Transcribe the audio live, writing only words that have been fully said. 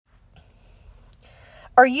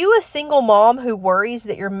Are you a single mom who worries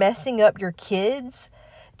that you're messing up your kids?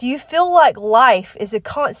 Do you feel like life is a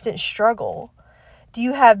constant struggle? Do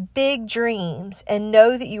you have big dreams and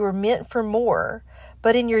know that you were meant for more,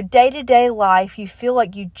 but in your day-to-day life you feel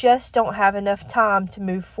like you just don't have enough time to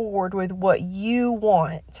move forward with what you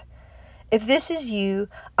want? If this is you,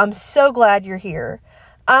 I'm so glad you're here.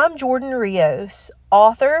 I'm Jordan Rios,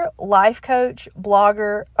 author, life coach,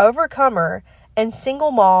 blogger, overcomer, and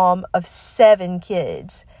single mom of 7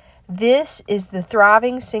 kids. This is the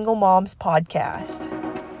Thriving Single Moms Podcast.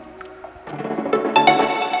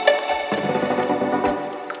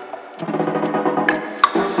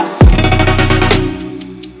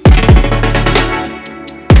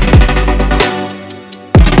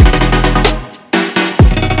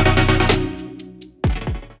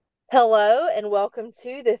 Hello and welcome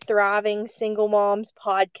to the Thriving Single Moms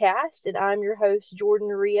Podcast, and I'm your host, Jordan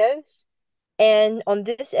Rios. And on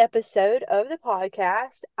this episode of the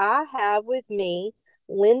podcast, I have with me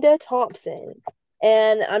Linda Thompson.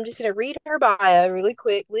 And I'm just going to read her bio really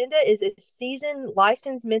quick. Linda is a seasoned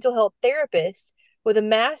licensed mental health therapist with a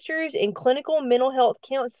master's in clinical mental health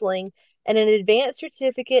counseling and an advanced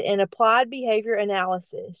certificate in applied behavior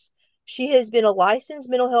analysis. She has been a licensed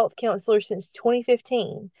mental health counselor since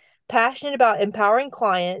 2015. Passionate about empowering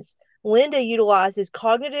clients, Linda utilizes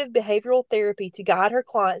cognitive behavioral therapy to guide her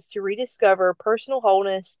clients to rediscover personal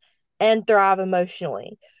wholeness and thrive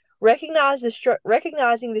emotionally.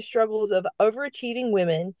 Recognizing the struggles of overachieving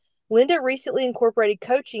women, Linda recently incorporated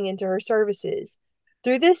coaching into her services.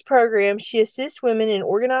 Through this program, she assists women in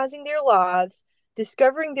organizing their lives,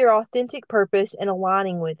 discovering their authentic purpose, and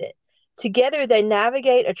aligning with it. Together, they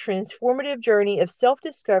navigate a transformative journey of self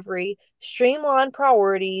discovery, streamline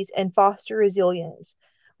priorities, and foster resilience.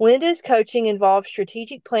 Linda's coaching involves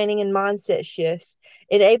strategic planning and mindset shifts,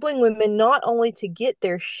 enabling women not only to get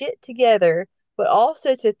their shit together, but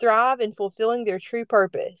also to thrive in fulfilling their true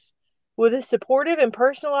purpose. With a supportive and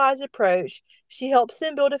personalized approach, she helps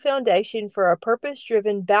them build a foundation for a purpose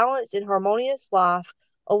driven, balanced, and harmonious life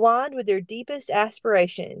aligned with their deepest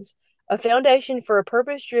aspirations. A foundation for a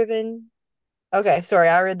purpose driven. Okay, sorry,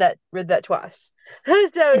 I read that twice.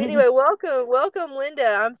 So anyway, welcome, Linda.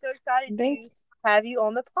 I'm so excited Thank, to have you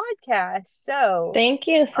on the podcast. So, thank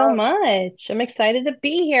you so um, much. I'm excited to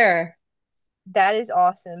be here. that is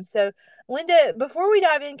awesome. So, Linda, before we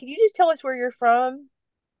dive in, can you just tell us where you're from?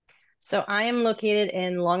 So I am located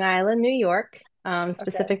in Long Island, New York, Okay.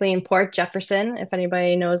 specifically in Port Jefferson, if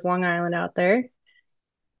anybody knows Long Island out there.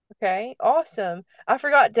 Okay, awesome. I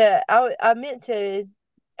meant to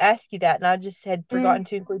ask you that and I just had Mm, forgotten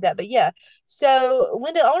to include that. But yeah. So,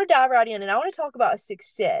 Linda, I want to dive right in and I want to talk about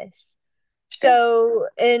success. sure. So,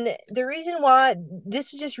 and the reason why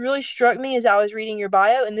this just really struck me as I was reading your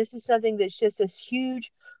bio, and this is something that's just a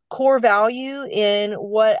huge core value in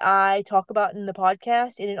what I talk about in the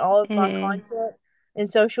podcast and in all of my Mm, content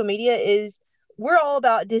and social media, is we're all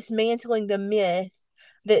about dismantling the myth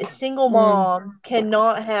that single mm, mom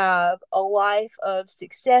cannot have a life of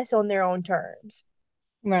success on their own terms.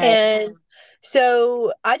 right. And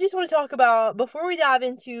so I just want to talk about, before we dive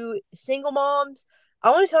into single moms,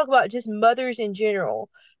 I want to talk about just mothers in general.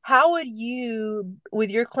 How would you, with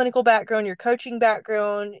your clinical background, your coaching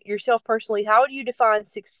background, yourself personally, how would you define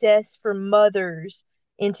success for mothers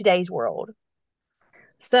in today's world?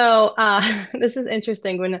 So this is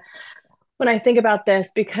interesting when I think about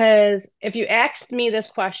this because if you asked me this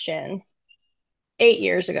question 8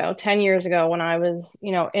 years ago, 10 years ago, when I was,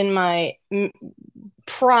 in my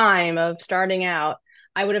prime of starting out,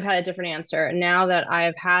 I would have had a different answer. Now that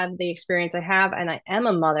I've had the experience I have and I am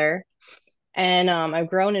a mother and I've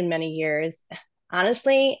grown in many years,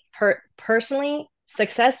 honestly, personally,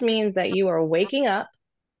 success means that you are waking up,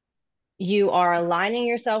 you are aligning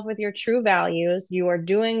yourself with your true values, you are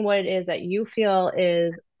doing what it is that you feel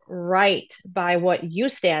is right by what you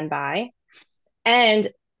stand by, and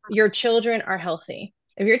your children are healthy.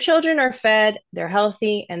 If your children are fed, they're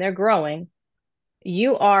healthy, and they're growing,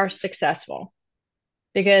 you are successful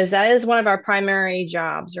because that is one of our primary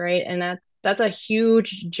jobs, right? And that's a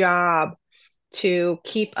huge job to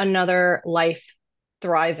keep another life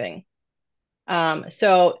thriving.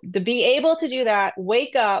 So to be able to do that,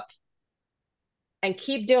 wake up and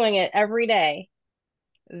keep doing it every day,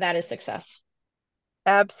 that is success.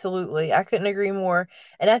 Absolutely. I couldn't agree more.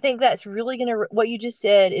 And I think that's really what you just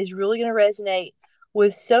said is really going to resonate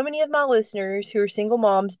with so many of my listeners who are single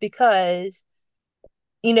moms because,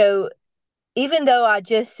 you know, even though I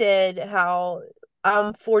just said how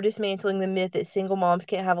I'm for dismantling the myth that single moms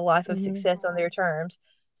can't have a life of Mm-hmm. success on their terms,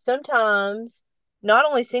 sometimes not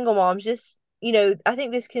only single moms, just I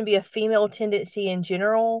think this can be a female tendency in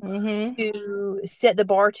general Mm-hmm. to set the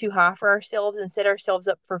bar too high for ourselves and set ourselves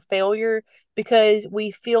up for failure because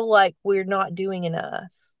we feel like we're not doing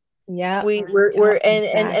enough. Yep. We're Yep.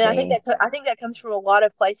 and I think Exactly. I think that comes from a lot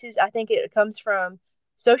of places. I think it comes from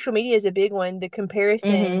social media is a big one, the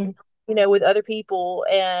comparison, Mm-hmm. with other people,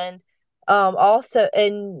 and also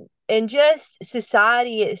and just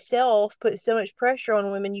society itself puts so much pressure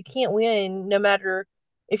on women. You can't win no matter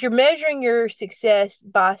if you're measuring your success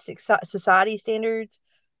by society standards,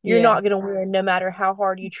 you're Yeah. not going to win no matter how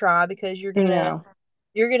hard you try because No.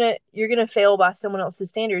 you're gonna fail by someone else's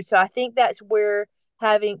standards. So I think that's where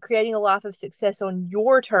having creating a life of success on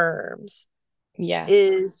your terms Yes.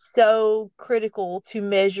 is so critical to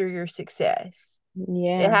measure your success.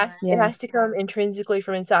 Yeah. It Yeah. has to come intrinsically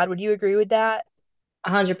from inside. Would you agree with that?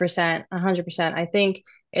 100%. 100%. I think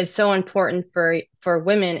it's so important for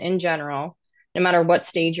women in general, no matter what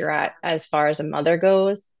stage you're at as far as a mother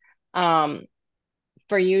goes, um,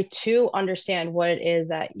 for you to understand what it is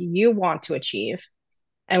that you want to achieve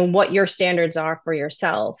and what your standards are for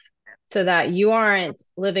yourself so that you aren't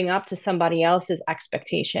living up to somebody else's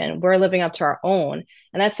expectation. We're living up to our own.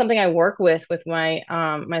 And that's something I work with my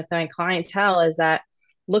clientele is that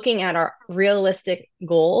looking at our realistic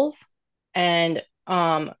goals and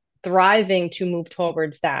thriving to move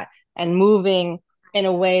towards that and moving in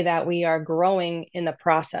a way that we are growing in the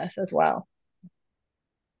process as well.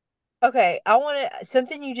 Okay, I want to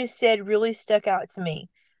something you just said really stuck out to me.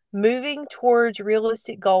 Moving towards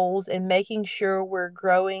realistic goals and making sure we're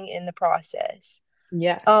growing in the process.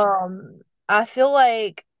 Yes. Um, I feel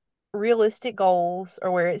like realistic goals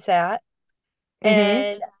are where it's at.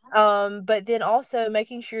 Mm-hmm. And but then also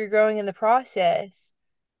making sure you're growing in the process.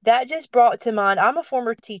 That just brought to mind, I'm a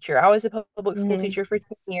former teacher. I was a public school Mm-hmm. teacher for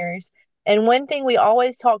 10 years. And one thing we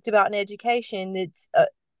always talked about in education that's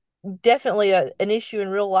definitely an issue in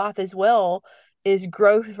real life as well is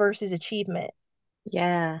growth versus achievement.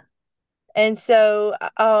 Yeah. And so,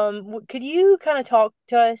 could you kind of talk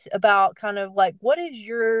to us about kind of like what is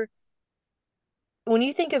your when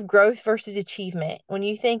you think of growth versus achievement, when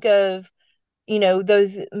you think of,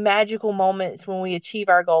 those magical moments when we achieve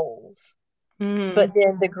our goals, but Mm-hmm.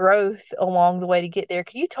 then the growth along the way to get there.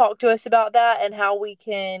 Can you talk to us about that and how we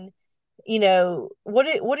can, what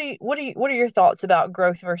are your thoughts about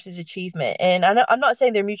growth versus achievement? And I know I'm not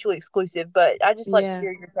saying they're mutually exclusive, but I just like to Yeah.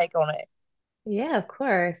 hear your take on it. Yeah, of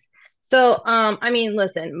course. So, I mean,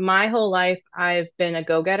 listen, my whole life I've been a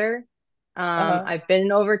go-getter. Uh-huh. I've been an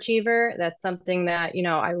overachiever. That's something that,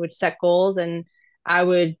 I would set goals and I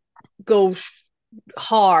would go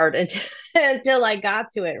hard until until I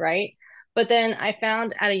got to it, right? But then I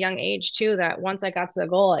found at a young age too that once I got to the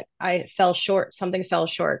goal, like I fell short, something fell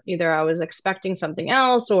short. Either I was expecting something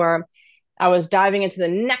else or I was diving into the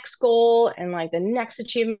next goal and like the next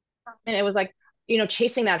achievement. And it was like,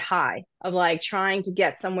 chasing that high of like trying to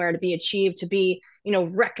get somewhere to be achieved, to be,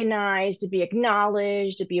 recognized, to be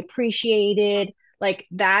acknowledged, to be appreciated. Like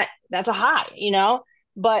that's a high.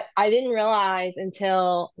 But I didn't realize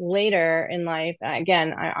until later in life.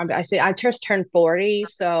 Again, I say I just turned 40,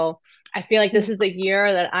 so I feel like this is the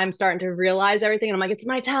year that I'm starting to realize everything. And I'm like, it's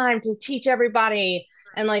my time to teach everybody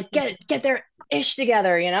and like get their ish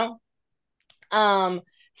together. Um,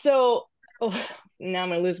 so oh, now I'm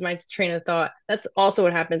gonna lose my train of thought. That's also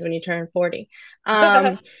what happens when you turn 40.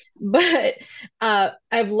 Um, but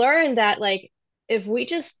I've learned that like if we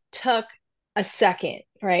just took a second,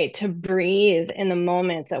 right, to breathe in the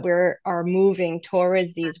moments that are moving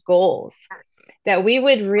towards these goals, that we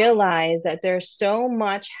would realize that there's so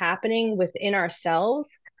much happening within ourselves,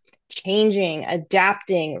 changing,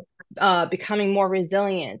 adapting, becoming more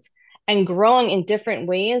resilient and growing in different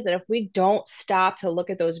ways that if we don't stop to look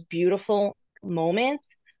at those beautiful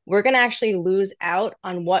moments, we're going to actually lose out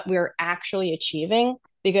on what we're actually achieving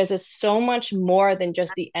because it's so much more than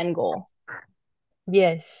just the end goal.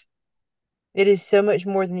 Yes, it is so much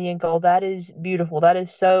more than the end goal. That is beautiful. That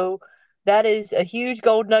is a huge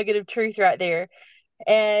gold nugget of truth right there.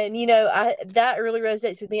 And I that really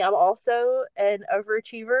resonates with me. I'm also an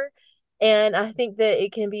overachiever, and I think that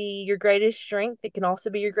it can be your greatest strength. It can also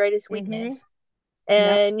be your greatest Mm-hmm. weakness.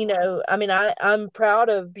 Yep. And I mean, I'm proud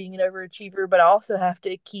of being an overachiever, but I also have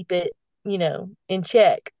to keep it, in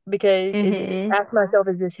check because Mm-hmm. ask myself,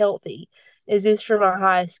 is this healthy? Is this for my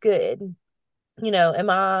highest good? Am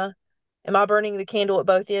I burning the candle at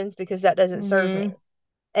both ends because that doesn't serve me? Mm-hmm.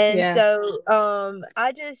 And Yeah. so,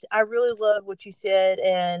 I really love what you said.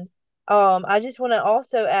 And, I just want to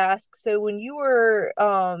also ask, so when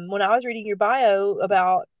I was reading your bio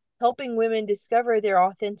about helping women discover their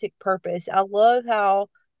authentic purpose, I love how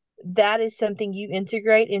that is something you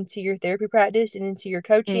integrate into your therapy practice and into your Mm,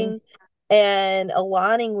 coaching and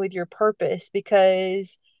aligning with your purpose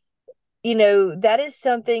because, that is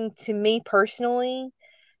something to me personally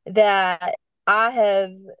that I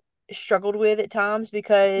have struggled with at times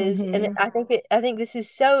because, and mm-hmm. I think this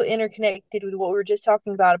is so interconnected with what we were just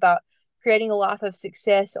talking about creating a life of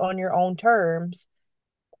success on your own terms.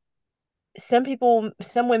 Some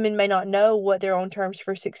women may not know what their own terms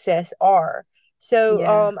for success are. So,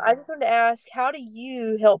 Yeah. I just wanted to ask, how do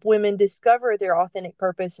you help women discover their authentic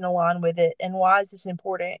purpose and align with it, and why is this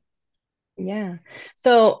important? Yeah.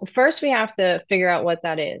 So first we have to figure out what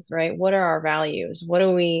that is, right? What are our values? What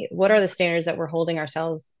are the standards that we're holding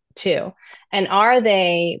ourselves to? And are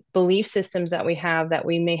they belief systems that we have that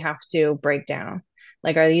we may have to break down?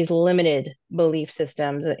 Like, are these limited belief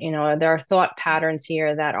systems? There are thought patterns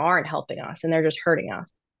here that aren't helping us and they're just hurting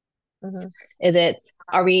us. Mm-hmm.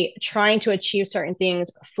 Are we trying to achieve certain things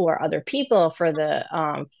for other people, just for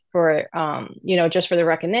the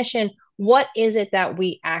recognition? What is it that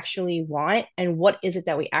we actually want and what is it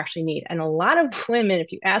that we actually need? And a lot of women,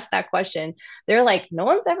 if you ask that question, they're like, no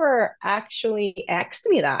one's ever actually asked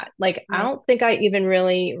me that. Like, I don't think I even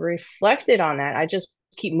really reflected on that. I just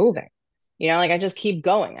keep moving. Like I just keep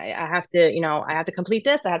going. I have to, I have to complete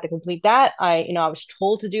this. I have to complete that. I was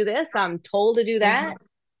told to do this. I'm told to do that, Mm-hmm.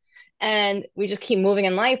 and we just keep moving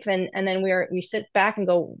in life, and then we sit back and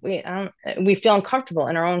go, wait, we feel uncomfortable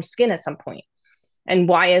in our own skin at some point. And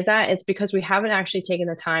why is that? It's because we haven't actually taken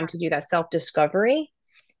the time to do that self discovery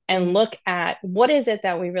and Mm-hmm. look at what is it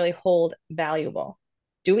that we really hold valuable.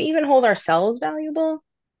 Do we even hold ourselves valuable?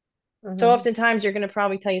 So Mm-hmm. oftentimes you're going to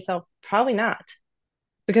probably tell yourself probably not,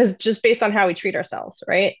 because just based on how we treat ourselves,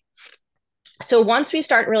 right? So once we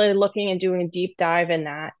start really looking and doing a deep dive in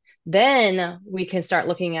that, then we can start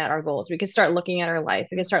looking at our goals. We can start looking at our life.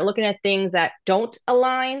 We can start looking at things that don't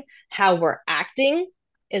align. How we're acting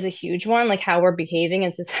is a huge one, like how we're behaving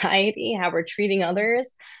in society, how we're treating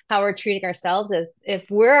others, how we're treating ourselves.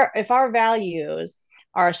 If our values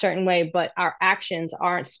are a certain way, but our actions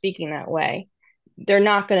aren't speaking that way, they're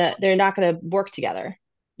not gonna work together.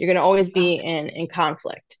 You're gonna always be in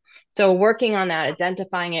conflict. So working on that,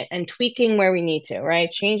 identifying it and tweaking where we need to, right?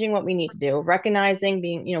 Changing what we need to do, recognizing,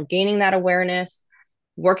 gaining that awareness,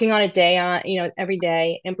 working on it every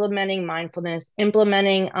day, implementing mindfulness,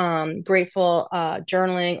 implementing grateful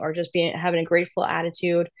journaling, or just having a grateful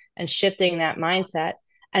attitude and shifting that mindset.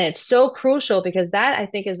 And it's so crucial because that, I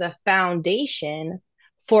think, is a foundation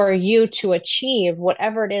for you to achieve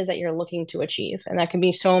whatever it is that you're looking to achieve. And that can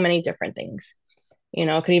be so many different things.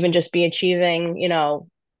 It could even just be achieving,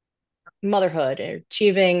 motherhood, or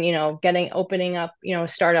achieving, opening up, a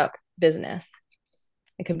startup business.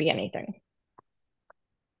 It could be anything.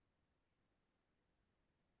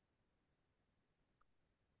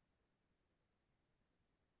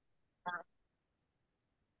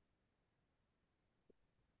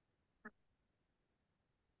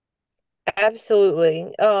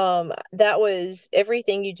 Absolutely. That was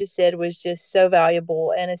everything you just said was just so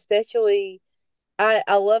valuable, and especially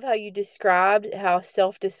I love how you described how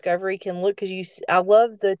self-discovery can look because I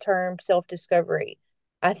love the term self-discovery.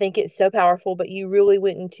 I think it's so powerful, but you really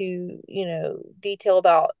went into, detail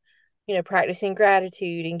about, practicing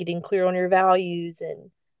gratitude and getting clear on your values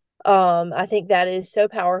and I think that is so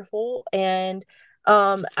powerful and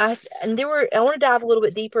I want to dive a little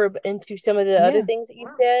bit deeper into some of the other Yeah. things that you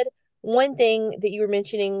said. One thing that you were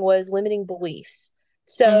mentioning was limiting beliefs.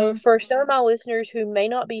 So, Mm-hmm. for some of my listeners who may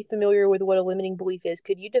not be familiar with what a limiting belief is,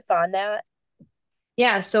 could you define that?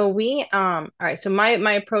 Yeah, so all right, so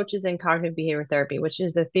my approach is in cognitive behavior therapy, which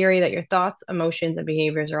is the theory that your thoughts, emotions, and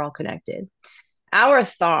behaviors are all connected. Our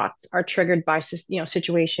thoughts are triggered by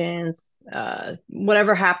situations,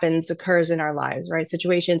 whatever happens occurs in our lives, right?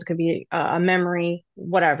 Situations could be a memory,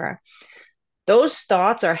 whatever. Those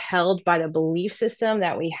thoughts are held by the belief system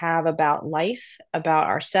that we have about life, about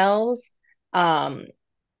ourselves, um,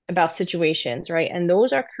 about situations, right? And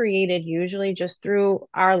those are created usually just through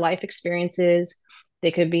our life experiences.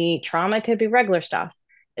 They could be trauma, it could be regular stuff.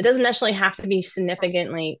 It doesn't necessarily have to be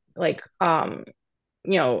significantly like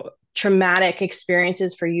traumatic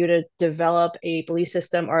experiences for you to develop a belief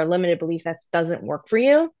system or a limited belief that doesn't work for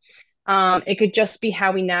you. It could just be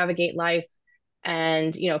how we navigate life,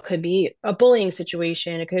 and it could be a bullying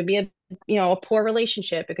situation. It could be a poor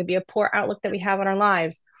relationship. It could be a poor outlook that we have on our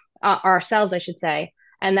lives, ourselves, I should say.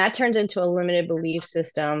 And that turns into a limited belief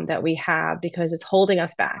system that we have because it's holding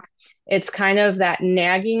us back. It's kind of that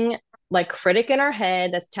nagging like critic in our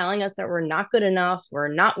head that's telling us that we're not good enough, we're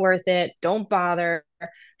not worth it, don't bother,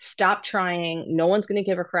 stop trying, no one's going to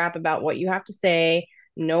give a crap about what you have to say.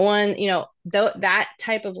 No one, that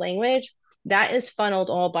type of language, that is funneled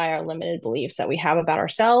all by our limited beliefs that we have about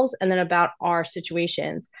ourselves and then about our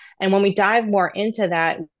situations. And when we dive more into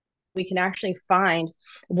that, we can actually find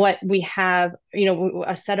what we have,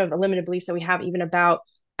 a set of limited beliefs that we have even about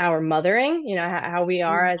our mothering, how we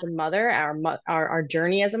are as a mother, our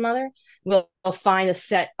journey as a mother. We'll find a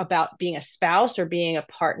set about being a spouse or being a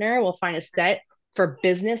partner. We'll find a set for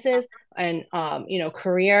businesses and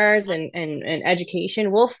careers and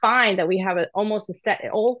education. We'll find that we have almost a set.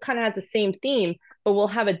 It all kind of has the same theme, but we'll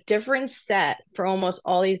have a different set for almost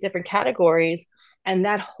all these different categories, and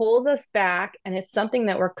that holds us back. And it's something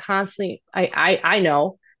that we're constantly. I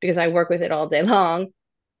know because I work with it all day long.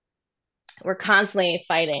 We're constantly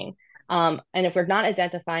fighting. And if we're not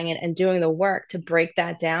identifying it and doing the work to break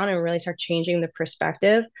that down and really start changing the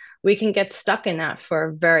perspective, we can get stuck in that for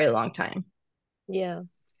a very long time. Yeah.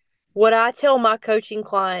 What I tell my coaching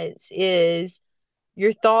clients is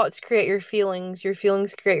your thoughts create your feelings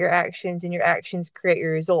create your actions, and your actions create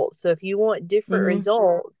your results. So if you want different Mm-hmm.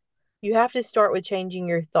 results, you have to start with changing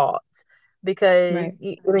your thoughts Right. because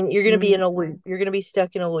I mean, you're going to be Mm-hmm. in a loop. You're going to be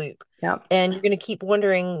stuck in a loop. Yep. And you're going to keep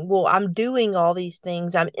wondering, well, I'm doing all these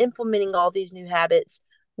things. I'm implementing all these new habits.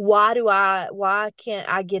 Why can't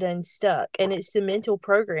I get unstuck? And it's the mental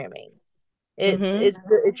programming. It's Mm-hmm. it's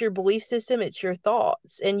it's your belief system, it's your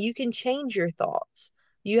thoughts, and you can change your thoughts.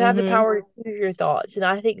 You have the Mm-hmm. power to choose your thoughts, and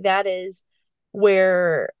I think that is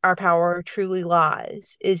where our power truly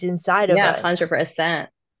lies, is inside of Yeah, us. 100%.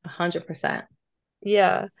 100%.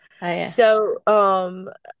 Yeah. I So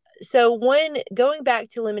when going back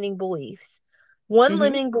to limiting beliefs, one mm-hmm.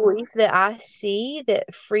 limiting belief that I see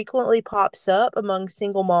that frequently pops up among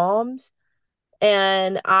single moms,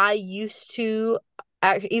 and I used to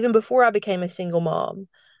even before I became a single mom.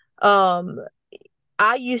 Um,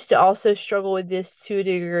 I used to also struggle with this to a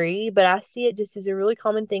degree, but I see it just as a really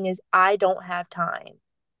common thing is I don't have time.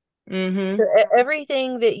 So Mm-hmm.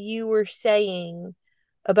 everything that you were saying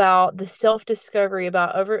about the self-discovery,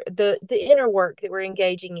 about over the inner work that we're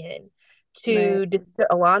engaging in Right. to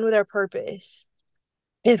align with our purpose.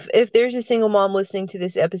 If there's a single mom listening to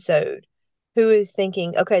this episode who is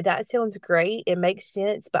thinking, okay, that sounds great, it makes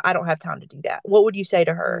sense, but I don't have time to do that. What would you say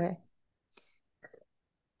to her? Right.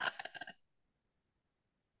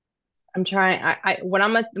 I'm trying. When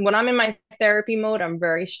I'm in my therapy mode, I'm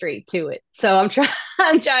very straight to it. So I'm trying.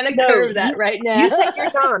 I'm trying to No, curve that right you now. take your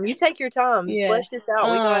time. You take your time. Yeah. Flesh this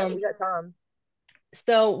out. We Um. got time.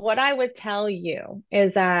 So what I would tell you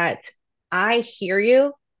is that I hear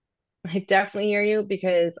you. I definitely hear you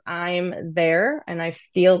because I'm there and I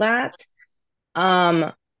feel that.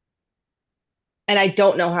 Um. And I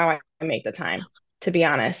don't know how I make the time. To be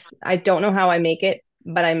honest, I don't know how I make it,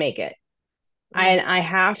 but I make it. And Mm-hmm. I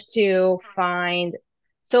have to find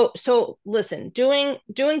so listen, doing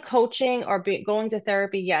coaching or going to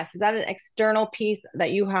therapy, yes, is that an external piece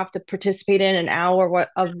that you have to participate in an hour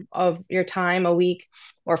of your time a week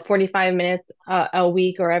or 45 minutes a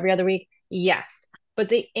week or every other week? Yes. But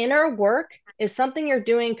the inner work is something you're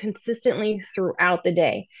doing consistently throughout the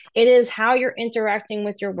day. It is how you're interacting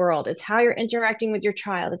with your world. It's how you're interacting with your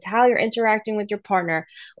child. It's how you're interacting with your partner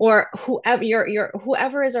or whoever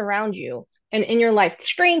whoever is around you and in your life,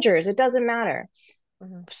 strangers, it doesn't matter.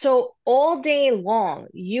 Mm-hmm. So all day long,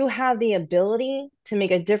 you have the ability to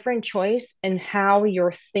make a different choice in how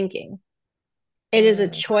you're thinking. It is a Mm-hmm.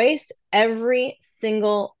 choice every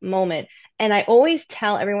single moment. And I always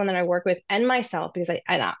tell everyone that I work with and myself, because I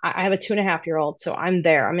have a 2.5-year-old, so I'm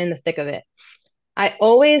there, I'm in the thick of it. I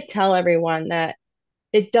always tell everyone that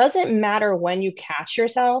it doesn't matter when you catch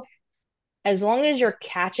yourself, as long as you're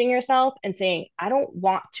catching yourself and saying, I don't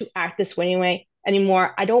want to act this way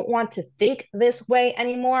anymore. I don't want to think this way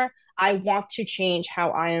anymore. I want to change how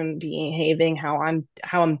I am behaving, how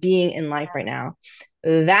I'm being in life right now.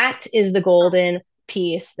 That is the golden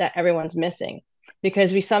piece that everyone's missing.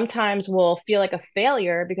 Because we sometimes will feel like a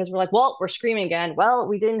failure because we're like, well, we're screaming again. Well,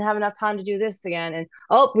 we didn't have enough time to do this again. And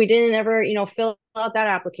oh, we didn't ever, fill out that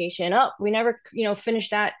application. Oh, we never,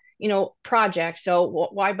 finished that, project. So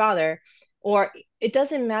why bother? Or it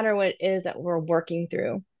doesn't matter what it is that we're working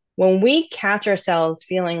through. When we catch ourselves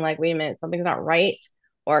feeling like, wait a minute, something's not right,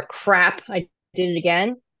 or crap, I did it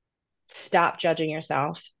again, stop judging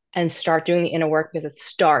yourself and start doing the inner work because it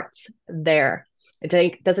starts there.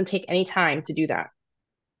 Doesn't take any time to do that.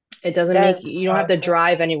 It doesn't That make is you don't have to powerful.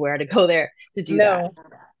 drive anywhere to go there to do that. No,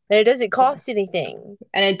 and it doesn't So, cost anything,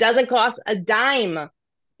 and it doesn't cost a dime.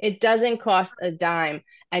 It doesn't cost a dime,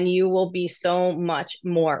 and you will be so much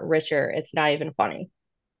more richer. It's not even funny.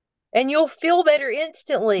 and you'll feel better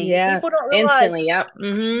instantly. Yeah, People don't realize instantly. Yep.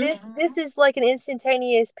 Mm-hmm. this is like an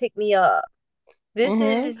instantaneous pick me up. This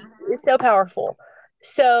Mm-hmm. is it's so powerful.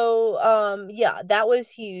 So, yeah, that was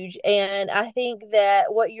huge. And I think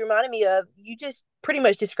that what you reminded me of, you just pretty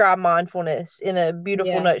much described mindfulness in a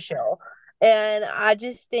beautiful Yeah. nutshell. And I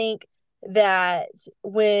just think that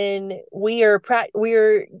when we're,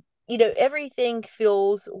 everything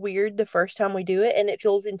feels weird the first time we do it, and it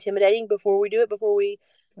feels intimidating before we do it, before we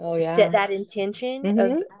Oh set yeah. that intention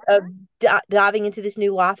of Mm-hmm. diving into this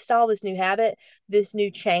new lifestyle, this new habit, this new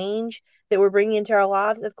change that we're bringing into our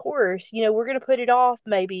lives. Of course, we're going to put it off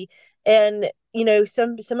maybe, and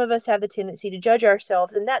some of us have the tendency to judge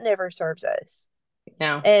ourselves, and that never serves us.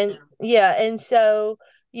 Yeah. And yeah, and so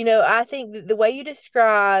I think that the way you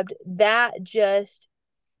described that, just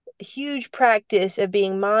huge practice of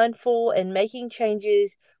being mindful and making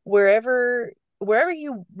changes wherever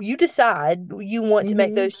you decide you want to make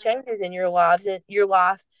Mm-hmm. those changes in your life.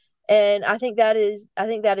 And I think that is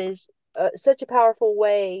such a powerful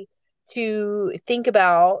way to think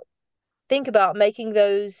about making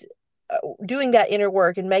those doing that inner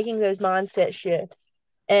work and making those mindset shifts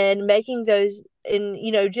and making those, and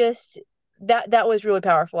just that was really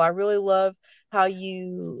powerful. I really love how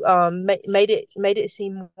you made it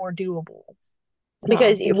seem more doable, Oh,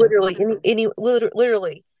 because thank you. literally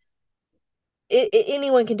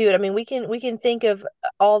anyone can do it. I mean, we can think of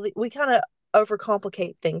we kind of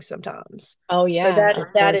overcomplicate things sometimes, Oh but yeah, that of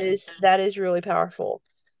that course. is that is really powerful.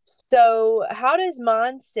 So how does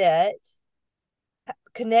mindset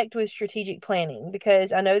connect with strategic planning?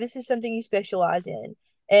 Because I know this is something you specialize in.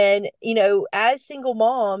 And, as single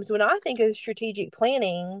moms, when I think of strategic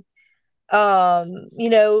planning,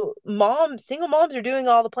 single moms are doing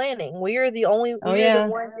all the planning. Oh We are the yeah.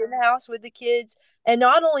 ones in the house with the kids, and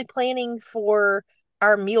not only planning for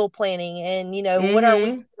our meal planning and what our Mm-hmm.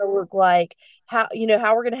 week's gonna look like, how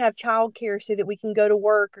we're gonna have childcare so that we can go to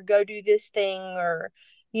work or go do this thing, or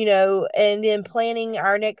and then planning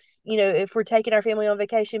our next, if we're taking our family on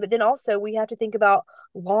vacation. But then also we have to think about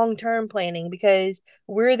long-term planning, because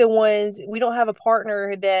we don't have a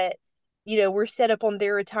partner that we're set up on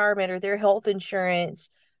their retirement or their health insurance,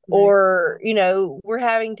 Right. or we're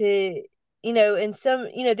having to, and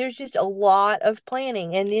there's just a lot of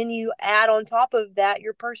planning. And then you add on top of that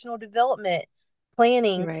your personal development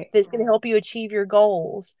planning Right. that's going to help you achieve your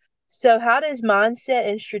goals. So how does mindset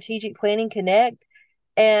and strategic planning connect?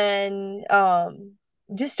 And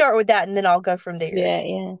just start with that, and then I'll go from there. Yeah,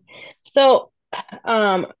 yeah. So,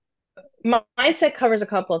 um, mindset covers a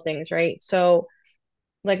couple of things, right? So,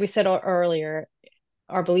 like we said earlier,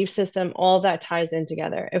 our belief system, all of that ties in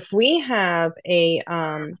together. If we have a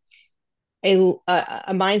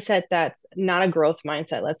mindset that's not a growth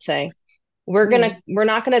mindset, let's say, Mm, we're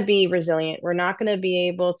not gonna be resilient. We're not gonna be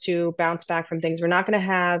able to bounce back from things. We're not gonna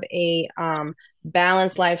have a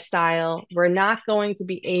balanced lifestyle. We're not going to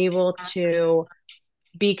be able to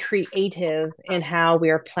be creative in how we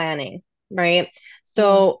are planning, right? mm,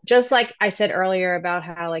 So just like I said earlier about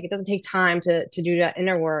how like it doesn't take time to do that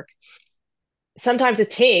inner work, sometimes it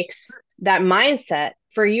takes that mindset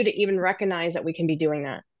for you to even recognize that we can be doing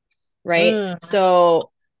that, right? mm, So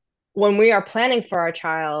when we are planning for our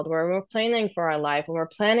child, when we're planning for our life, when we're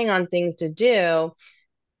planning on things to do,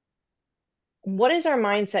 what is our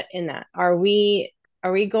mindset in that? Are we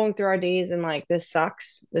going through our days and like this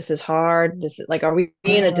sucks, this is hard, this is like, are we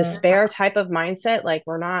in a mm, despair type of mindset, like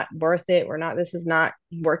we're not worth it, we're not, this is not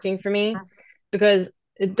working for me? Because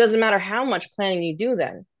it doesn't matter how much planning you do,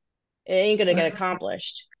 then it ain't going to get mm,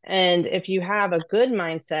 accomplished. And if you have a good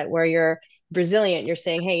mindset where you're resilient, you're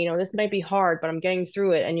saying, hey, this might be hard, but I'm getting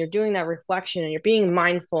through it. And you're doing that reflection and you're being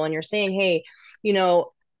mindful and you're saying, hey, you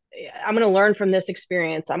know, I'm going to learn from this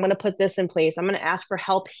experience. I'm going to put this in place. I'm going to ask for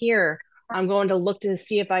help here. I'm going to look to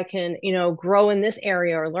see if I can, grow in this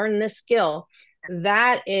area or learn this skill.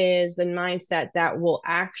 That is the mindset that will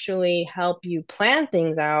actually help you plan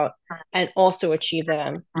things out and also achieve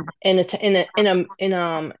them in the time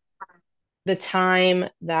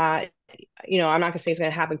that, I'm not going to say it's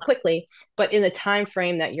going to happen quickly, but in the time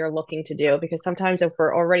frame that you're looking to do. Because sometimes if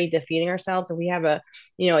we're already defeating ourselves, if we have a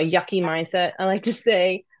yucky mindset, I like to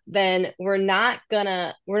say, then we're not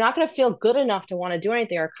gonna feel good enough to want to do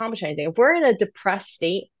anything or accomplish anything. If we're in a depressed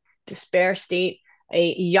state, despair state,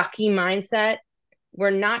 a yucky mindset, we're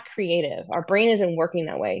not creative. Our brain isn't working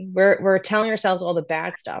that way. We're telling ourselves all the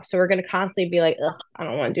bad stuff. So we're going to constantly be like, ugh, I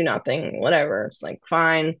don't want to do nothing, whatever. It's like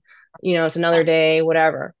fine, it's another day,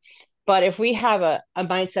 whatever. But if we have a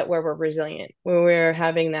mindset where we're resilient, where we're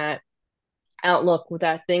having that outlook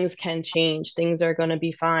that things can change, things are going to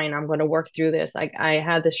be fine, I'm going to work through this, I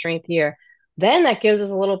have the strength here, then that gives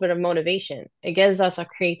us a little bit of motivation. It gives us a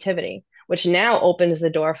creativity. which now opens the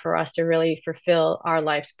door for us to really fulfill our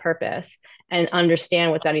life's purpose and understand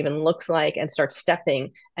what that even looks like and start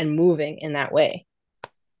stepping and moving in that way.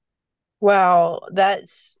 Wow, that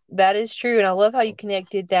is true. And I love how you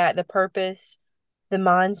connected that, the purpose, the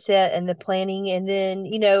mindset and the planning. And then,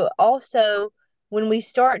 also when we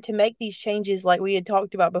start to make these changes like we had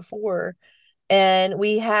talked about before, and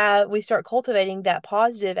we start cultivating that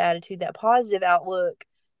positive attitude, that positive outlook,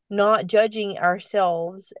 not judging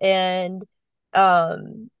ourselves, and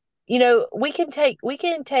um we can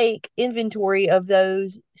take inventory of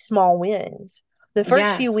those small wins. The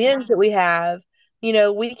first few Yes. wins that we have,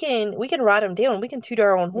 we can write them down. We can toot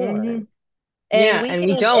our own Hmm. horn, and Yeah. we And can we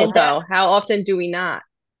and don't, that though. How often do we not?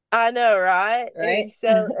 I know, right? Right. And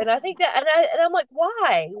so, and I think that, and I'm like,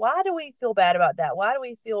 why? Why do we feel bad about that? Why do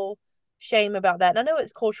we feel shame about that? And I know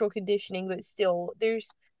it's cultural conditioning, but still,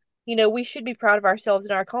 we should be proud of ourselves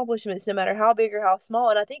and our accomplishments, no matter how big or how small.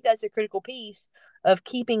 And I think that's a critical piece of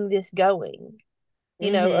keeping this going.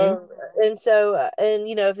 You know, Hmm. and so,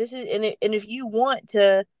 if this is, and if you want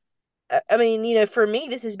to, I mean, for me,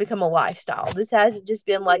 this has become a lifestyle. This hasn't just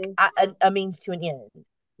been like a means to an end.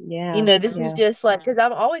 Yeah. This is Yeah. just like, because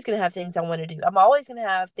I'm always going to have things I want to do. I'm always going to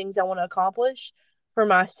have things I want to accomplish for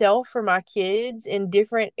myself, for my kids in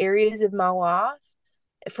different areas of my life,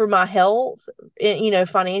 for my health,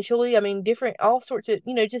 financially. I mean, different, all sorts of,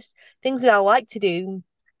 just things that I like to do.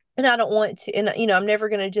 And I don't want to, and, I'm never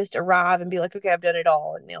going to just arrive and be like, okay, I've done it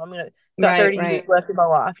all. And now got Right. 30 years Right. left in my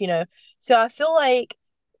life. So I feel like,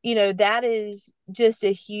 that is just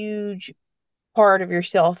a huge part of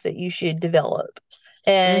yourself that you should develop.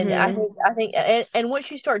 And I Hmm. think I think and once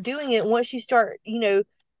you start doing it, once you start,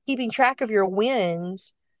 keeping track of your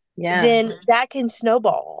wins, Yeah. then that can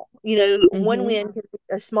snowball. One Hmm. win,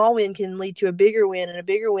 a small win can lead to a bigger win and a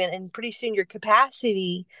bigger win, and pretty soon your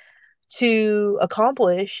capacity to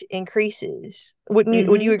accomplish increases. Would you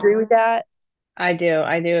Hmm. agree with that? I do.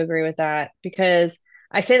 I do agree with that because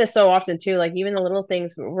I say this so often too. Like even the little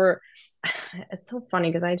things we're it's so funny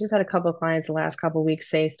because I just had a couple of clients the last couple of weeks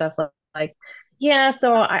say stuff like yeah,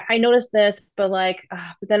 so I noticed this, but like,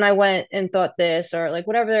 but then I went and thought this, or like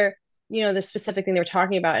whatever, the specific thing they were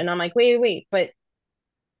talking about. And I'm like, wait, but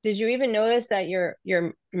did you even notice that your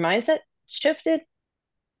mindset shifted?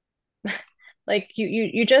 Like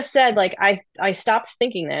you just said like I stopped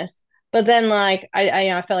thinking this, but then like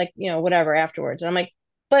I felt like, whatever afterwards. And I'm like,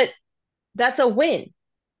 but that's a win.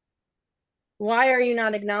 Why are you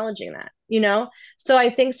not acknowledging that? So I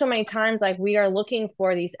think so many times like we are looking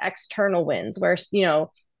for these external wins where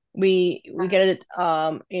we get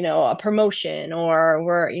a promotion, or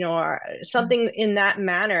we're something in that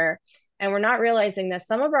manner, and we're not realizing that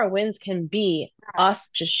some of our wins can be us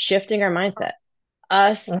just shifting our mindset,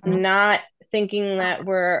 us Mhm. not thinking that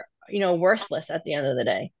we're worthless at the end of the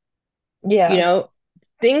day. you Yeah. know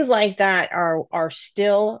Things like that are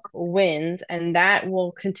still wins, and that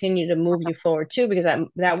will continue to move you forward too, because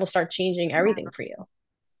that will start changing everything for you.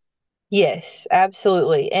 Yes,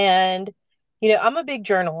 absolutely. And, I'm a big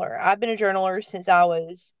journaler. I've been a journaler since I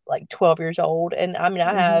was like 12 years old. And I mean,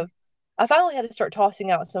 Hmm. I finally had to start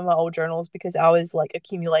tossing out some of my old journals because I was like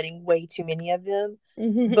accumulating way too many of them.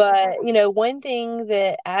 Hmm. But, one thing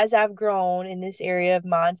that as I've grown in this area of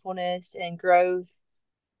mindfulness and growth,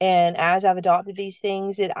 and as I've adopted these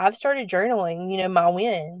things, that I've started journaling, my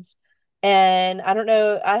wins. And I don't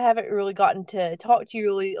know, I haven't really gotten to talk to you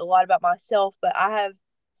really a lot about myself, but I have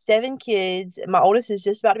 7 kids. My oldest is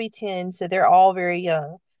just about to be 10, so they're all very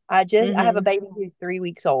young. I have a Hmm. baby who's 3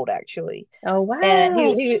 weeks old actually. Oh, And he,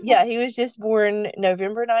 wow. he yeah, he was just born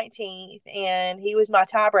November 19th, and he was my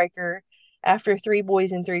tiebreaker after 3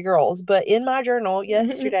 boys and 3 girls. But in my journal Hmm.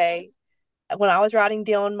 yesterday, when I was writing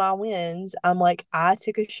down my wins, I'm like, I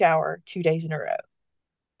took a shower 2 days in a row.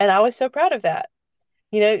 And I was so proud of that.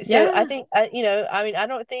 So I Yeah. think, I mean, I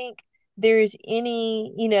don't think there's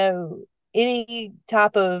any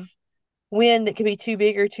type of win that could be too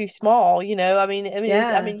big or too small. Yeah. I mean,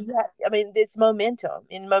 it's momentum,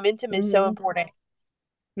 and momentum is so Hmm. important.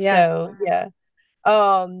 Yeah. So, yeah.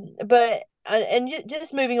 But, and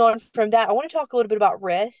just moving on from that, I want to talk a little bit about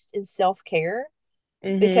rest and self-care,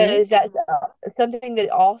 Hmm. because that's something that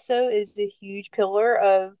also is a huge pillar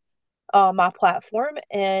of my platform.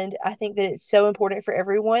 And I think that it's so important for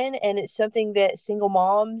everyone. And it's something that single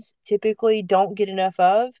moms typically don't get enough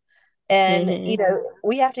of. And, Hmm.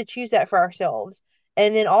 we have to choose that for ourselves.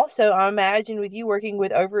 And then also, I imagine with you working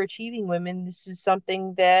with overachieving women, this is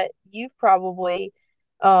something that you've probably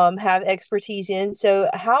have expertise in. So,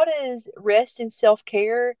 how does rest and self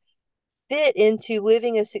care fit into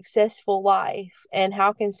living a successful life, and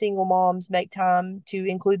how can single moms make time to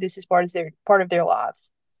include this as part of their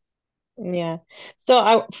lives? Yeah. So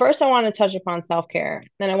I want to touch upon self-care,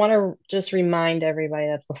 and I want to just remind everybody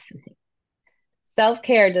that's listening.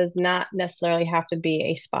 Self-care does not necessarily have to be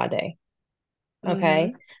a spa day. Okay.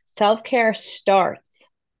 Mm-hmm. Self-care starts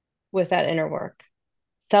with that inner work.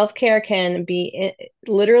 Self-care can be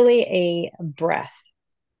literally a breath.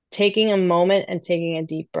 Taking a moment and taking a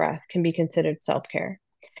deep breath can be considered self-care.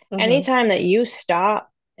 Mm-hmm. Anytime that you stop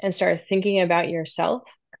and start thinking about yourself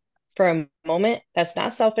for a moment, that's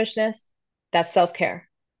not selfishness, that's self-care,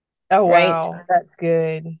 Oh right? wow, that's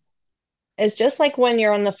good. It's just like when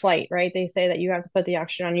you're on the flight, right? They say that you have to put the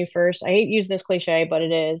oxygen on you first. I hate using this cliche, but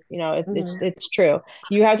it is, Mm-hmm. it's true.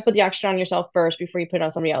 You have to put the oxygen on yourself first before you put it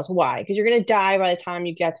on somebody else. Why? Because you're gonna die by the time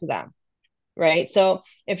you get to them, right? So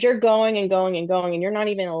if you're going and going and going and you're not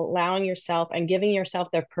even allowing yourself and giving yourself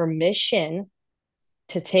the permission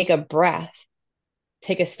to take a breath,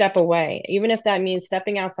 take a step away, even if that means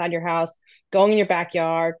stepping outside your house, going in your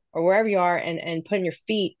backyard or wherever you are and putting your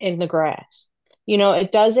feet in the grass.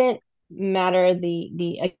 It doesn't matter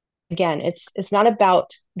the again, it's not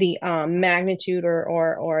about the magnitude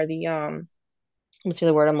or the let's see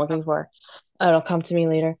the word I'm looking for. It'll come to me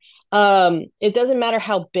later. It doesn't matter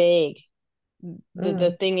how big the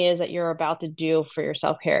Mm-hmm. thing is that you're about to do for your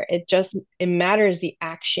self-care. It matters the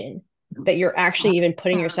action that you're actually even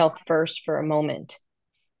putting yourself first for a moment.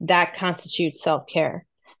 That constitutes self-care.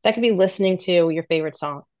 That could be listening to your favorite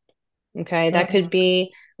song. Okay. That could Mm-hmm.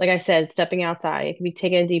 be, like I said, stepping outside. It could be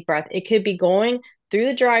taking a deep breath. It could be going through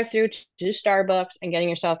the drive-through to Starbucks and getting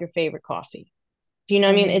yourself your favorite coffee. Do you know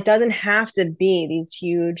what I mean? Mm-hmm. It doesn't have to be these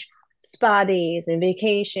huge spa days and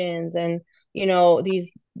vacations and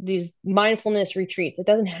these mindfulness retreats. It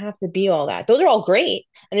doesn't have to be all that. Those are all great.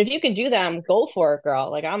 And if you can do them, go for it, girl.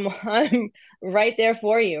 Like I'm right there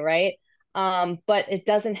for you, right? But it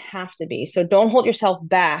doesn't have to be. So don't hold yourself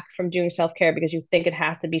back from doing self-care because you think it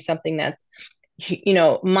has to be something that's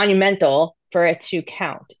monumental for it to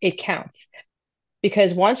count. It counts.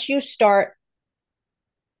 Because once you start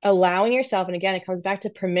allowing yourself, and again, it comes back to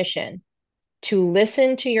permission to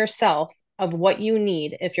listen to yourself of what you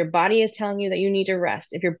need. If your body is telling you that you need to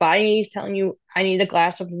rest, if your body is telling you, I need a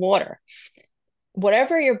glass of water,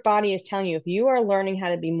 whatever your body is telling you, if you are learning how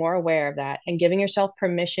to be more aware of that and giving yourself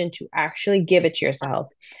permission to actually give it to yourself,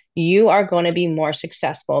 you are going to be more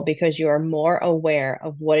successful because you are more aware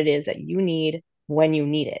of what it is that you need when you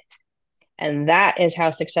need it. And that is how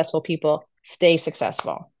successful people stay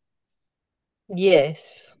successful.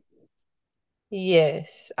 Yes.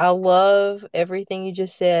 Yes. I love everything you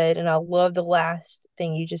just said, and I love the last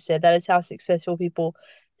thing you just said. That is how successful people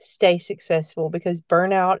stay successful because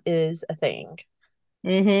burnout is a thing.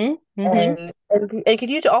 Mm-hmm. Mm-hmm. And could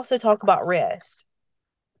you also talk about rest?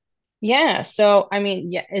 Yeah. So, I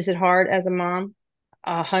mean, yeah, is it hard as a mom?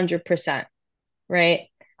 100%, right?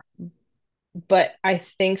 But I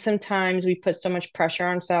think sometimes we put so much pressure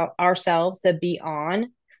on ourselves to be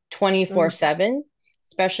on Mm-hmm. 24/7,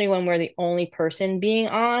 especially when we're the only person being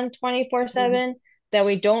on Mm-hmm. 24/7, that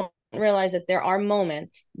we don't realize that there are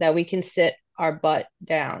moments that we can sit our butt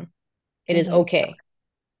down. It is Mm-hmm. okay.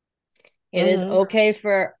 It is Mm-hmm. okay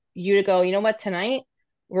for you to go, you know what, tonight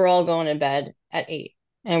we're all going to bed at 8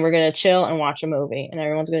 and we're going to chill and watch a movie and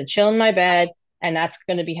everyone's going to chill in my bed and that's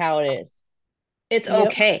going to be how it is. It's Yep.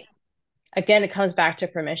 okay. Again, it comes back to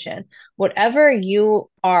permission. Whatever you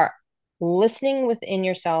are listening within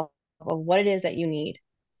yourself of what it is that you need.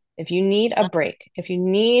 If you need a break, if you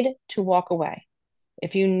need to walk away,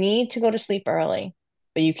 if you need to go to sleep early,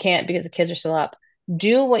 but you can't because the kids are still up,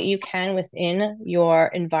 do what you can within your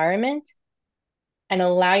environment and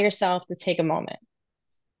allow yourself to take a moment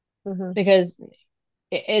Mm-hmm. because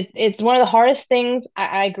it's one of the hardest things.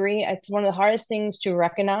 I agree. It's one of the hardest things to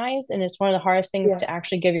recognize, and it's one of the hardest things Yeah. to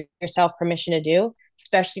actually give yourself permission to do,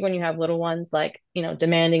 especially when you have little ones like,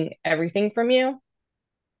 demanding everything from you.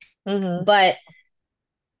 Mm-hmm. But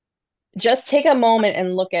just take a moment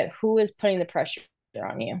and look at who is putting the pressure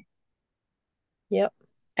on you. Yep.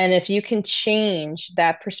 And if you can change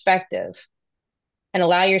that perspective and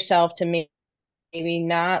allow yourself to maybe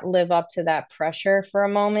not live up to that pressure for a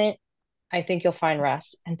moment, I think you'll find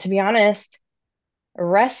rest. And to be honest,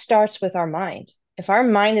 rest starts with our mind. If our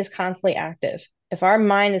mind is constantly active, if our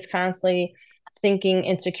mind is constantly thinking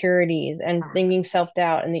insecurities and thinking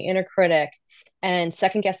self-doubt and the inner critic and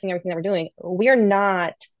second guessing everything that we're doing, we are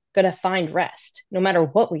not going to find rest no matter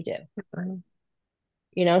what we do.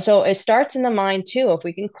 Mm-hmm. So it starts in the mind too. If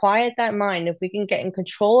we can quiet that mind, if we can get in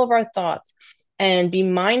control of our thoughts and be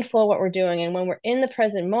mindful of what we're doing, and when we're in the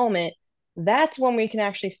present moment, that's when we can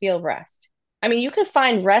actually feel rest. I mean, you can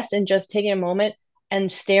find rest in just taking a moment and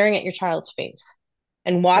staring at your child's face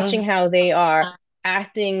and Mm-hmm. watching how they are.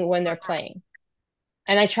 acting when they're playing.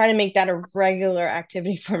 And I try to make that a regular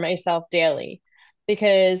activity for myself daily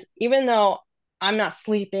because even though I'm not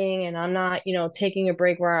sleeping and I'm not, taking a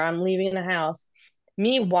break where I'm leaving the house,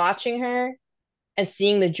 me watching her and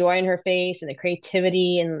seeing the joy in her face and the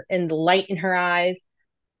creativity and the light in her eyes,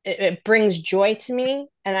 it brings joy to me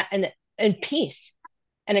and peace,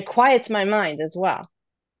 and it quiets my mind as well.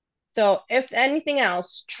 So if anything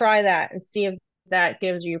else, try that and see if that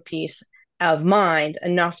gives you peace of mind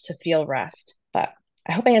enough to feel rest. But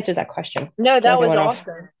I hope I answered that question. No, I feel that like I was went off.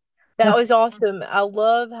 awesome. That was awesome. I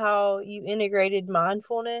love how you integrated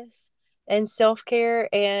mindfulness and self-care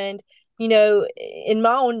and in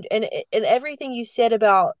my own and everything you said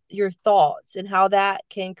about your thoughts and how that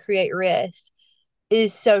can create rest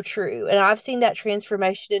is so true. And I've seen that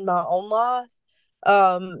transformation in my own life.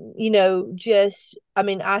 Just I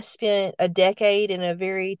mean, I spent a decade in a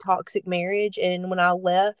very toxic marriage, and when I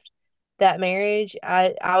left that marriage,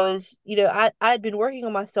 I was, I'd been working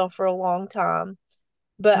on myself for a long time,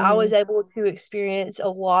 but I was Mm-hmm. able to experience a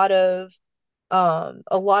lot of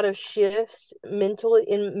shifts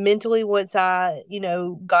mentally once I,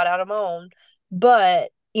 got out on my own.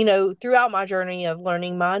 But, throughout my journey of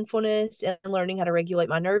learning mindfulness and learning how to regulate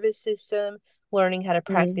my nervous system, learning how to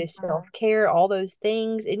Mm-hmm. practice self-care, all those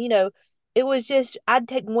things. And, it was just I'd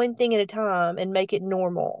take one thing at a time and make it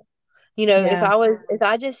normal. Yeah. If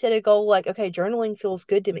I just set a goal like, okay, journaling feels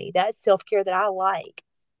good to me, that's self-care that I like.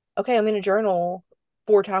 Okay, I'm going to journal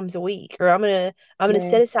 4 times a week, or I'm going to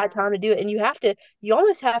set Right. aside time to do it. And you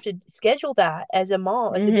almost have to schedule that as a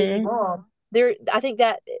mom, as a busy Mm-hmm. mom. I think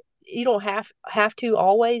that you don't have to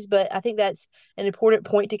always, but I think that's an important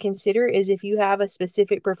point to consider is if you have a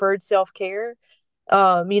specific preferred self-care,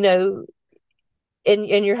 um, you know, and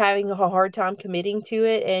you're having a hard time committing to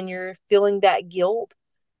it and you're feeling that guilt,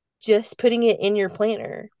 just putting it in your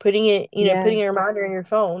planner, Yeah. putting a reminder in your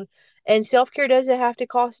phone. And self-care doesn't have to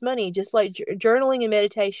cost money, just like journaling and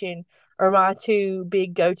meditation are my two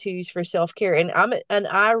big go-tos for self-care.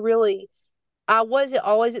 I wasn't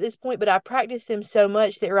always at this point, but I practiced them so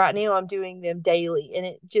much that right now I'm doing them daily. And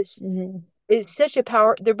Mm-hmm. it's such a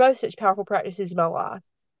power, they're both such powerful practices in my life.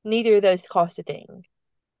 Neither of those cost a thing.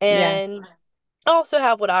 Yeah. And I also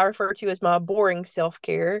have what I refer to as my boring self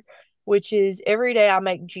care, which is every day I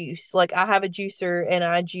make juice. Like I have a juicer and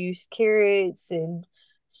I juice carrots and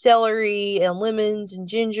celery and lemons and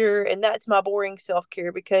ginger, and that's my boring self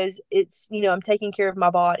care because I'm taking care of my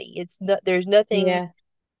body. There's nothing Yeah.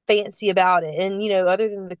 fancy about it. And, other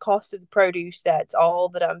than the cost of the produce, that's all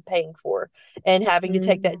that I'm paying for and having to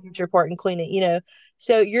take Mm-hmm. that juicer apart and clean it.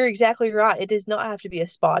 So you're exactly right. It does not have to be a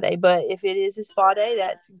spa day, but if it is a spa day,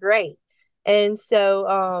 that's great. And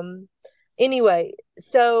so, anyway,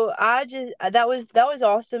 so that was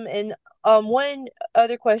awesome. And one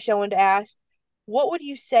other question I wanted to ask, what would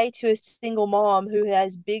you say to a single mom who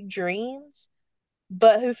has big dreams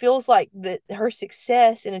but who feels like that her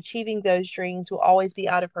success in achieving those dreams will always be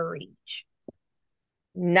out of her reach?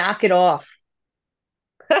 Knock it off.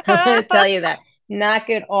 I'm going to tell you that. Knock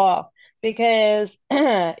it off because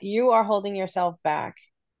you are holding yourself back.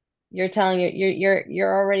 You're telling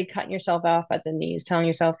you're already cutting yourself off at the knees, telling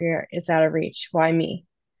yourself it's out of reach. Why me?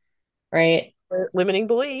 Right? Limiting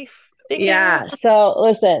belief. Ding ding. Yeah. So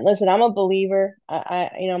listen, I'm a believer.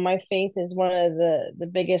 My faith is one of the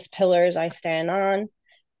biggest pillars I stand on.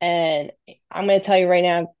 And I'm going to tell you right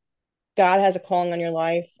now, God has a calling on your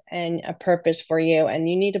life and a purpose for you. And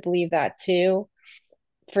you need to believe that too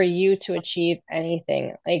for you to achieve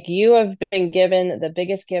anything. Like you have been given the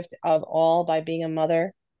biggest gift of all by being a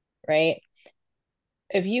mother, right?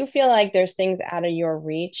 If you feel like there's things out of your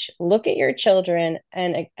reach, look at your children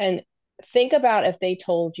and think about if they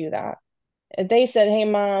told you that. If they said, "Hey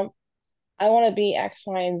mom, I want to be X,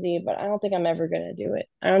 Y, and Z, but I don't think I'm ever going to do it.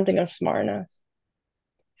 I don't think I'm smart enough."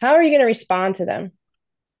 How are you going to respond to them?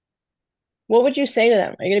 What would you say to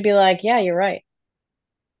them? Are you going to be like, "Yeah, you're right"?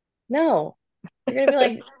 No. You're going to be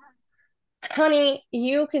like, "Honey,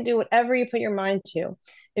 you can do whatever you put your mind to.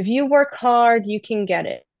 If you work hard, you can get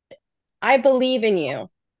it. I believe in you.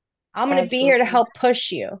 I'm going to be here to Absolutely. help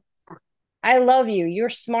push you. I love you. You're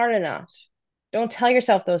smart enough." Don't tell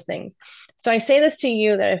yourself those things. So I say this to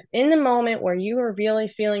you that if in the moment where you are really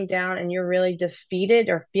feeling down and you're really defeated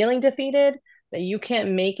or feeling defeated, that you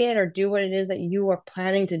can't make it or do what it is that you are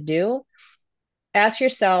planning to do, ask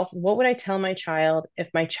yourself, what would I tell my child if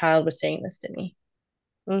my child was saying this to me?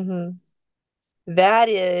 Mm-hmm. That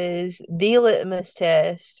is the litmus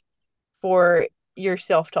test for your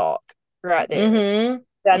self-talk right there. Mm-hmm.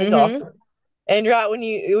 That is Mm-hmm. awesome. And right when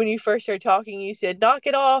you first started talking, you said, "Knock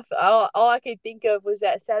it off." All I could think of was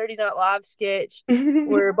that Saturday Night Live sketch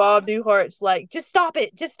where Bob Newhart's like, just stop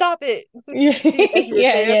it." Yeah, As your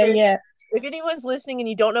yeah, yeah, therapist. yeah. If anyone's listening and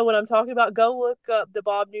you don't know what I'm talking about, go look up the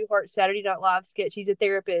Bob Newhart Saturday Night Live sketch. He's a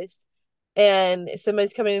therapist, and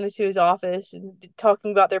somebody's coming into his office and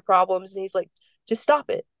talking about their problems, and he's like, just stop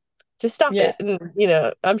Yeah. it."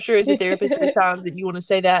 And I'm sure as a therapist, there are times that you want to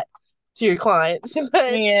say that to your clients,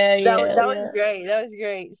 but Yeah, that yeah, was yeah. great. That was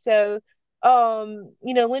great. So,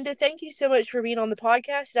 Linda, thank you so much for being on the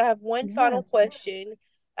podcast. I have one Yeah. final question.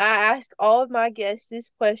 I ask all of my guests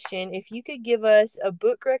this question. If you could give us a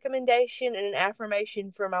book recommendation and an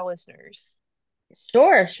affirmation for my listeners.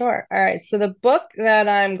 Sure, sure. All right. So the book that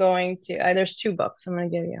I'm going to, there's two books I'm going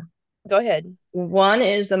to give you. Go ahead. One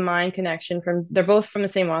is The Mind Connection they're both from the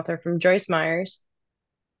same author, from Joyce Myers.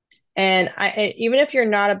 And even if you're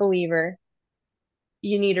not a believer,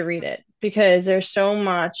 you need to read it because there's so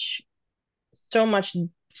much, so much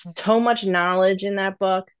knowledge in that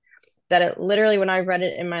book that it literally, when I read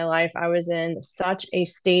it in my life, I was in such a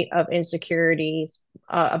state of insecurities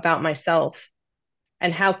about myself,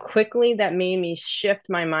 and how quickly that made me shift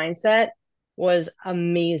my mindset was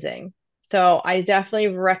amazing. So I definitely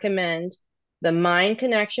recommend The Mind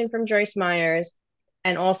Connection from Joyce Myers,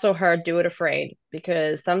 and also her Do It Afraid,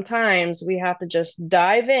 because sometimes we have to just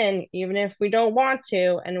dive in even if we don't want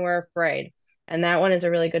to and we're afraid. And that one is a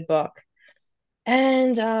really good book.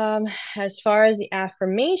 And as far as the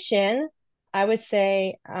affirmation, I would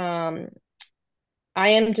say I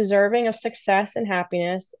am deserving of success and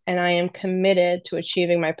happiness, and I am committed to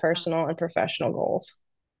achieving my personal and professional goals.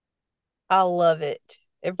 I love it.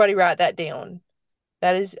 Everybody write that down.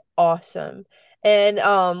 That is awesome. And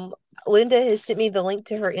Linda has sent me the link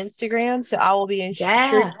to her Instagram, so I will be sure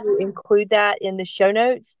Yeah. to include that in the show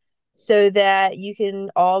notes so that you can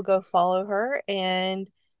all go follow her. And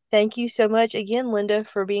thank you so much again, Linda,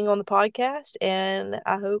 for being on the podcast. And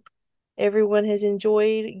I hope everyone has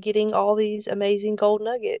enjoyed getting all these amazing gold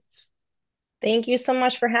nuggets. Thank you so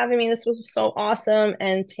much for having me. This was so awesome,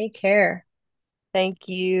 and take care. Thank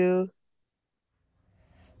you.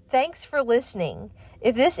 Thanks for listening.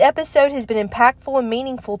 If this episode has been impactful and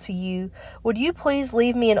meaningful to you, would you please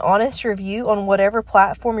leave me an honest review on whatever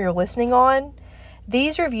platform you're listening on?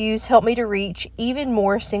 These reviews help me to reach even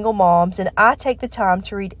more single moms, and I take the time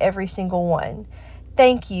to read every single one.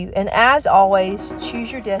 Thank you, and as always,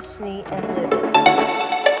 choose your destiny and live it.